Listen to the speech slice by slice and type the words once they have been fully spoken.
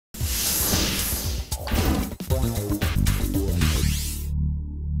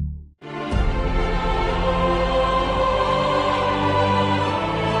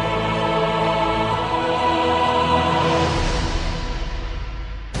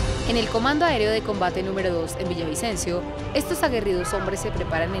En el Comando Aéreo de Combate número 2 en Villavicencio, estos aguerridos hombres se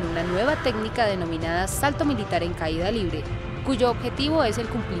preparan en una nueva técnica denominada salto militar en caída libre, cuyo objetivo es el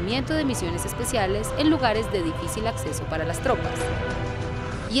cumplimiento de misiones especiales en lugares de difícil acceso para las tropas.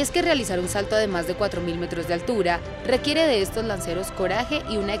 Y es que realizar un salto de más de 4.000 metros de altura requiere de estos lanceros coraje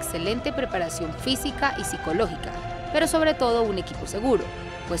y una excelente preparación física y psicológica, pero sobre todo un equipo seguro,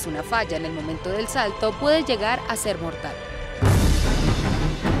 pues una falla en el momento del salto puede llegar a ser mortal.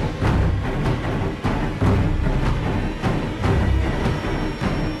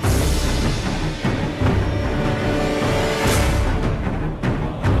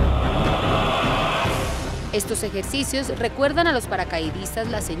 Estos ejercicios recuerdan a los paracaidistas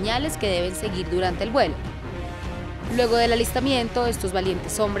las señales que deben seguir durante el vuelo. Luego del alistamiento, estos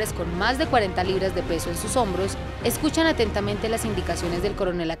valientes hombres con más de 40 libras de peso en sus hombros escuchan atentamente las indicaciones del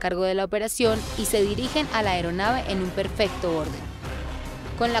coronel a cargo de la operación y se dirigen a la aeronave en un perfecto orden.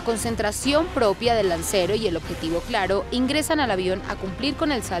 Con la concentración propia del lancero y el objetivo claro, ingresan al avión a cumplir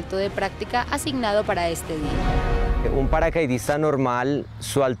con el salto de práctica asignado para este día. Un paracaidista normal,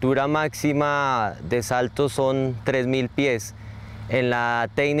 su altura máxima de salto son 3.000 pies. En la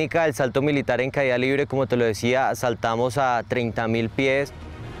técnica del salto militar en caída libre, como te lo decía, saltamos a 30.000 pies.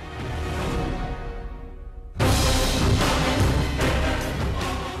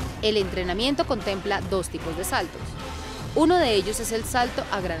 El entrenamiento contempla dos tipos de saltos. Uno de ellos es el salto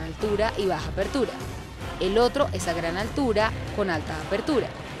a gran altura y baja apertura. El otro es a gran altura con alta apertura.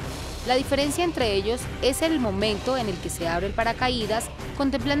 La diferencia entre ellos es el momento en el que se abre el paracaídas,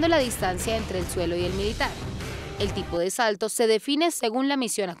 contemplando la distancia entre el suelo y el militar. El tipo de salto se define según la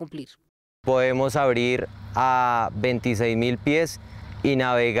misión a cumplir. Podemos abrir a 26.000 pies y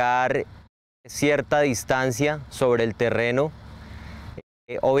navegar cierta distancia sobre el terreno.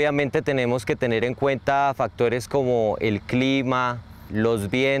 Obviamente tenemos que tener en cuenta factores como el clima,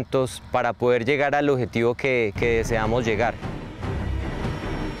 los vientos, para poder llegar al objetivo que deseamos llegar.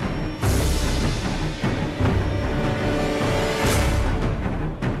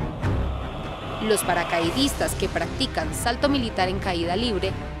 Los paracaidistas que practican salto militar en caída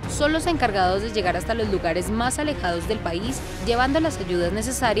libre son los encargados de llegar hasta los lugares más alejados del país, llevando las ayudas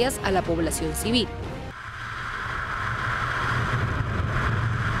necesarias a la población civil.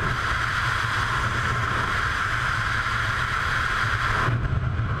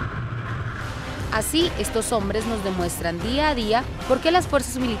 Así, estos hombres nos demuestran día a día por qué las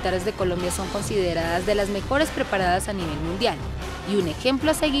Fuerzas Militares de Colombia son consideradas de las mejores preparadas a nivel mundial y un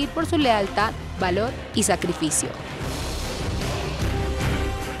ejemplo a seguir por su lealtad, valor y sacrificio.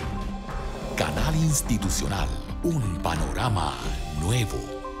 Canal Institucional, un panorama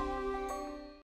nuevo.